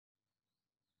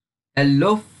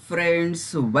Hello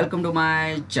friends, welcome to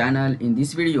my channel. In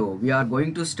this video, we are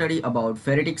going to study about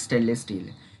ferritic stainless steel.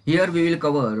 Here we will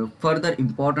cover further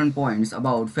important points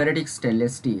about ferritic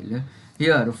stainless steel.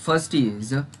 Here first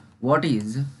is what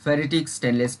is ferritic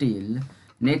stainless steel.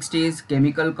 Next is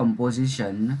chemical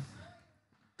composition.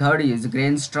 Third is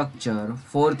grain structure.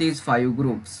 Fourth is five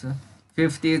groups.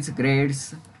 Fifth is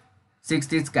grades.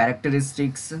 Sixth is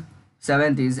characteristics.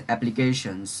 Seventh is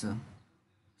applications.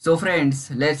 So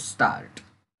friends, let's start.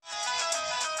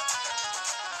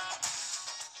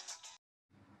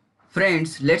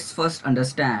 Friends, let's first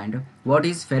understand what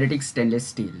is ferritic stainless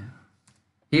steel.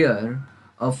 Here,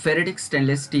 a ferritic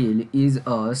stainless steel is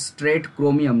a straight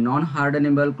chromium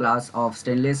non-hardenable class of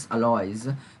stainless alloys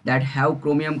that have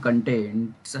chromium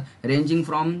contents ranging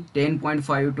from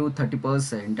 10.5 to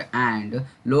 30% and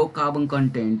low carbon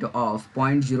content of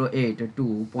 0.08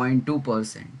 to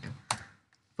 0.2%.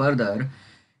 Further,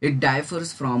 it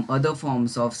differs from other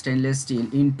forms of stainless steel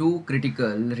in two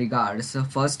critical regards.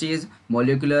 First is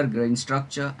molecular grain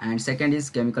structure and second is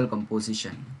chemical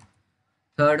composition.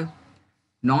 Third,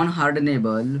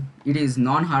 non-hardenable. It is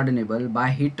non-hardenable by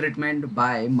heat treatment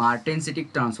by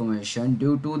martensitic transformation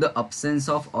due to the absence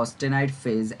of austenite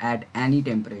phase at any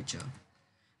temperature.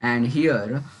 And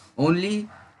here, only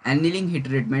annealing heat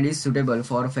treatment is suitable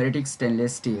for ferritic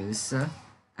stainless steels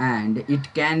and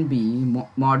it can be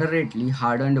moderately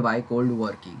hardened by cold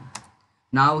working.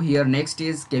 Now here next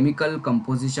is chemical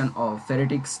composition of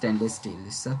ferritic stainless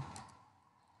steels.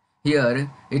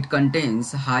 Here it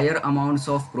contains higher amounts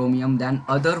of chromium than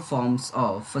other forms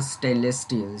of stainless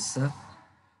steels.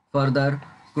 Further,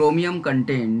 chromium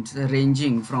content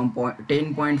ranging from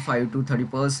 10.5 to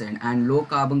 30% and low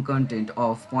carbon content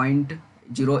of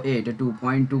 0.08 to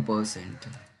 0.2%.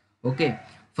 Okay.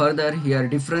 Further, here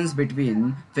difference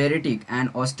between ferritic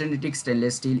and austenitic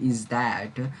stainless steel is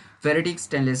that ferritic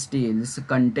stainless steels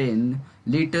contain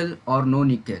little or no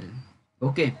nickel.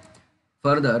 Okay.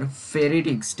 Further,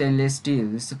 ferritic stainless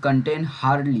steels contain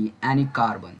hardly any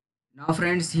carbon. Now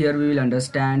friends, here we will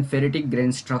understand ferritic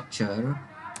grain structure.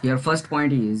 Here first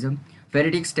point is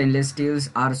ferritic stainless steels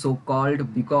are so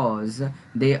called because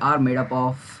they are made up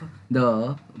of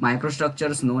the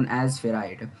microstructures known as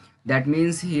ferrite. That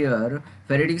means here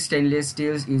ferritic stainless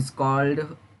steels is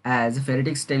called as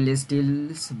ferritic stainless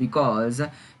steels because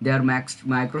their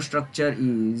microstructure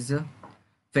is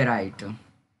ferrite.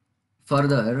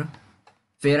 Further,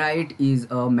 ferrite is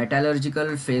a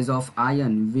metallurgical phase of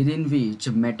iron within which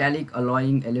metallic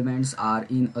alloying elements are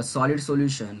in a solid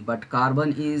solution but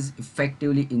carbon is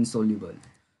effectively insoluble.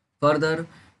 Further,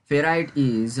 ferrite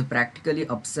is practically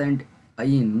absent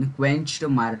in quenched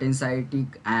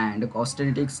martensitic and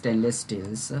austenitic stainless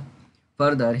steels.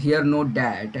 Further, here note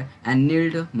that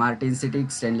annealed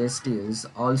martensitic stainless steels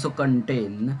also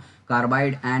contain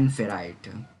carbide and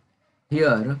ferrite.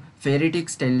 Here, ferritic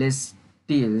stainless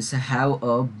steels have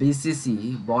a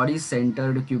BCC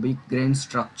body-centered cubic grain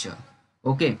structure.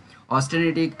 Okay,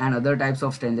 austenitic and other types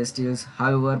of stainless steels,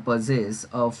 however, possess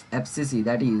of FCC,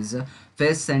 that is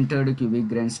face-centered cubic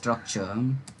grain structure.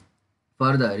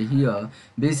 Further, here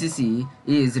BCC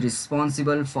is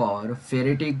responsible for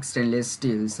ferritic stainless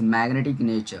steel's magnetic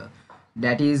nature,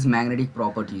 that is magnetic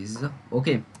properties.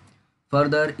 Okay.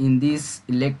 Further, in this,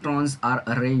 electrons are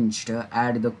arranged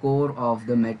at the core of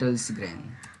the metal's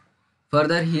grain.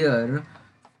 Further, here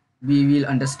we will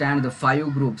understand the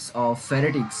five groups of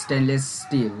ferritic stainless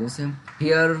steels.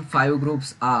 Here, five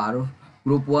groups are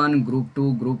group 1, group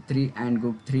 2, group 3, and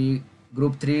group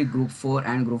 4,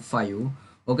 and group 5.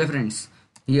 Okay, friends.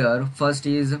 Here, first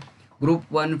is group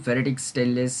 1 ferritic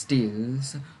stainless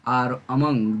steels are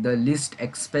among the least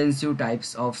expensive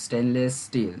types of stainless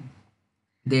steel.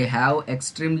 They have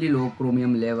extremely low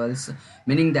chromium levels,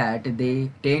 meaning that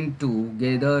they tend to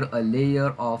gather a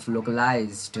layer of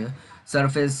localized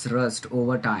surface rust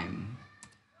over time.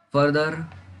 Further,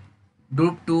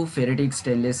 Group 2 ferritic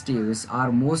stainless steels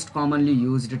are most commonly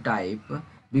used type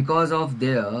because of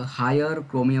their higher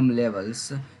chromium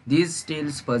levels. These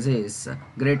steels possess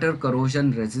greater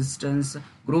corrosion resistance.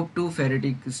 Group 2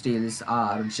 ferritic steels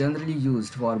are generally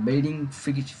used for building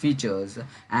features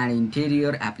and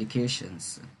interior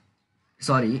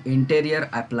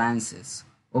appliances.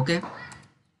 Okay.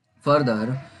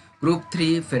 Further, Group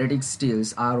 3 ferritic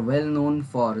steels are well known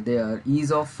for their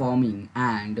ease of forming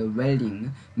and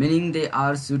welding, meaning they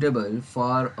are suitable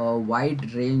for a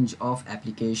wide range of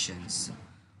applications.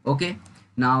 Okay,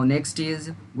 now next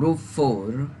is Group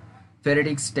 4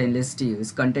 ferritic stainless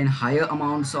steels contain higher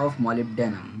amounts of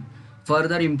molybdenum.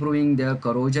 further improving their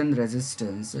corrosion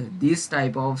resistance. This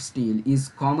type of steel is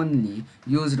commonly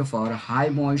used for high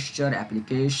moisture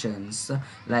applications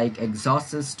like exhaust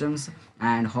systems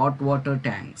and hot water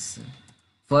tanks.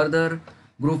 Further,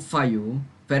 Group 5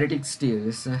 ferritic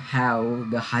steels have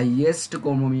the highest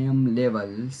chromium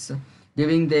levels,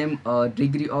 giving them a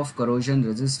degree of corrosion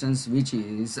resistance which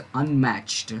is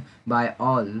unmatched by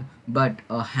all but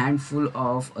a handful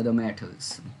of other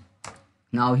metals.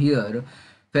 Now here,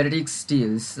 ferritic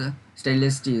steels,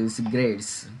 stainless steels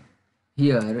grades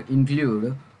here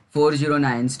include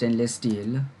 409 stainless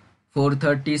steel,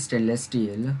 430 stainless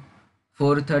steel,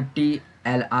 430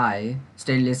 Li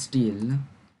stainless steel.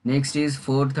 Next is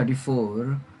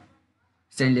 434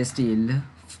 stainless steel.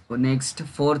 Next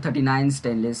 439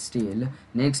 stainless steel.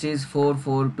 Next is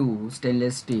 442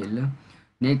 stainless steel.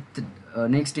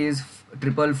 Next is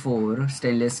 444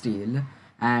 stainless steel,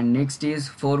 and next is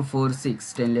 446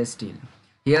 stainless steel.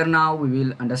 Here now we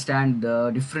will understand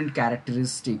the different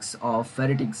characteristics of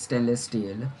ferritic stainless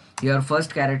steel. Here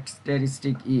first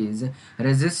characteristic is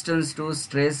resistance to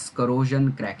stress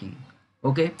corrosion cracking.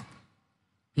 Okay.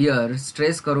 Here,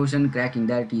 stress corrosion cracking,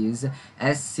 that is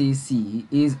SCC,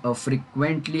 is a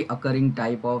frequently occurring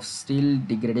type of steel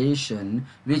degradation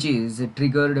which is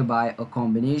triggered by a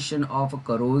combination of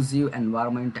corrosive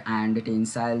environment and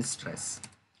tensile stress.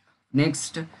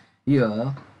 Next,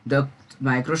 here the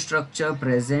microstructure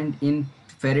present in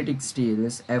ferritic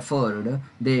steels afford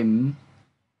them.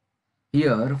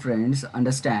 Here, friends,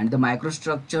 understand the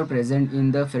microstructure present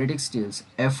in the ferritic steels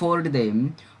afford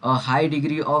them a high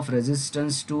degree of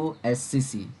resistance to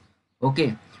SCC.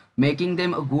 Okay, making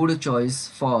them a good choice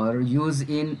for use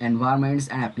in environments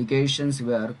and applications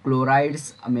where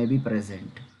chlorides may be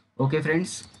present. Okay,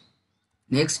 friends.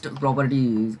 Next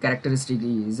characteristic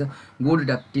is good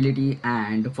ductility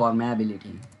and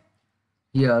formability.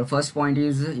 Here, first point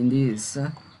is in this.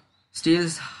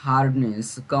 Steel's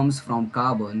hardness comes from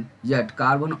carbon, yet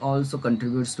carbon also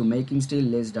contributes to making steel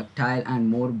less ductile and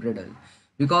more brittle.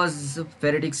 Because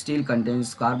ferritic steel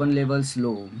contains carbon levels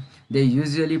low, they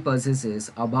usually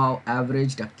possess above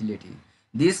average ductility.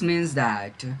 This means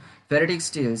that ferritic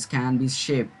steels can be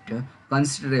shaped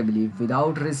considerably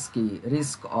without risk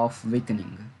of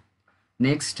weakening.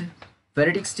 Next,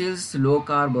 ferritic steel's low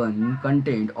carbon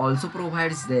content also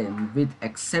provides them with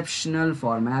exceptional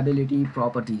formability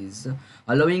properties,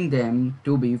 allowing them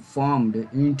to be formed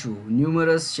into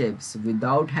numerous shapes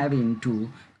without having to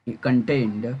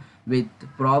contend with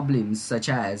problems such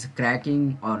as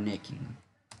cracking or necking.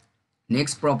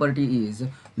 Next property is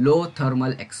low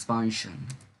thermal expansion.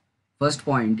 First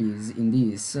point is in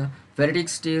this, ferritic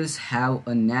steels have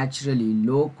a naturally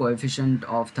low coefficient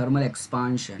of thermal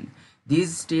expansion.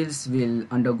 These steels will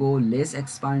undergo less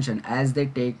expansion as they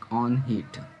take on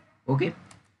heat. Okay,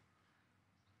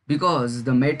 because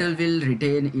the metal will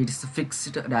retain its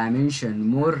fixed dimension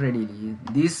more readily.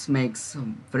 This makes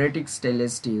ferritic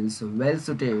stainless steels well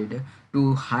suited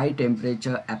to high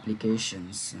temperature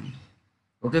applications.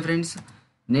 Okay, friends.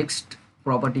 Next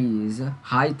property is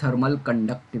high thermal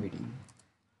conductivity.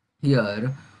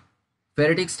 Here,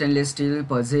 ferritic stainless steel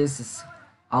possesses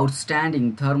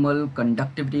outstanding thermal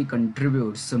conductivity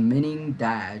contributes, meaning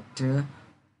that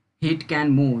heat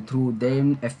can move through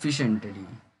them efficiently.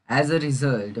 As a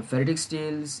result, ferritic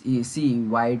steels see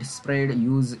widespread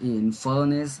use in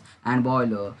furnace and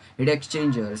boiler heat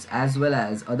exchangers as well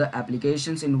as other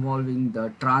applications involving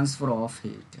the transfer of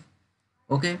heat.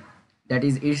 Okay, that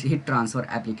is its heat transfer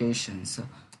applications.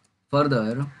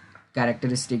 Further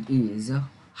characteristic is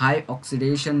high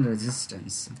oxidation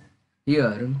resistance.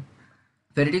 Here,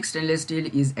 ferritic stainless steel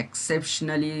is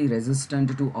exceptionally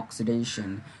resistant to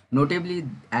oxidation, notably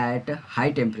at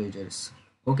high temperatures.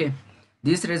 Okay,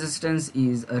 this resistance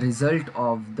is a result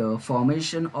of the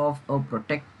formation of a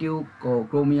protective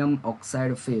chromium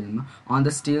oxide film on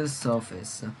the steel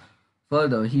surface.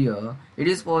 Further, here it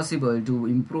is possible to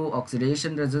improve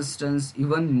oxidation resistance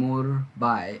even more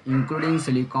by including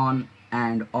silicon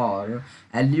and or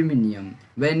aluminium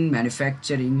when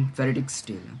manufacturing ferritic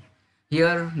steel.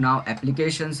 Here now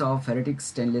applications of ferritic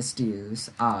stainless steels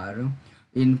are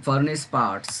in furnace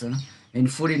parts, in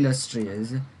food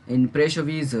industries, in pressure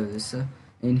vessels,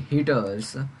 in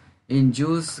heaters, in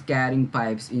juice carrying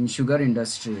pipes in sugar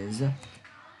industries,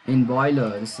 in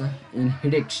boilers, in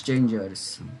heat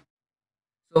exchangers.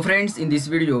 So friends, in this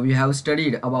video we have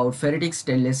studied about ferritic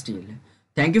stainless steel.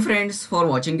 Thank you friends for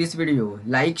watching this video.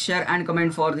 Like, share and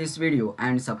comment for this video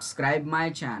and subscribe my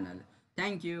channel.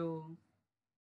 Thank you.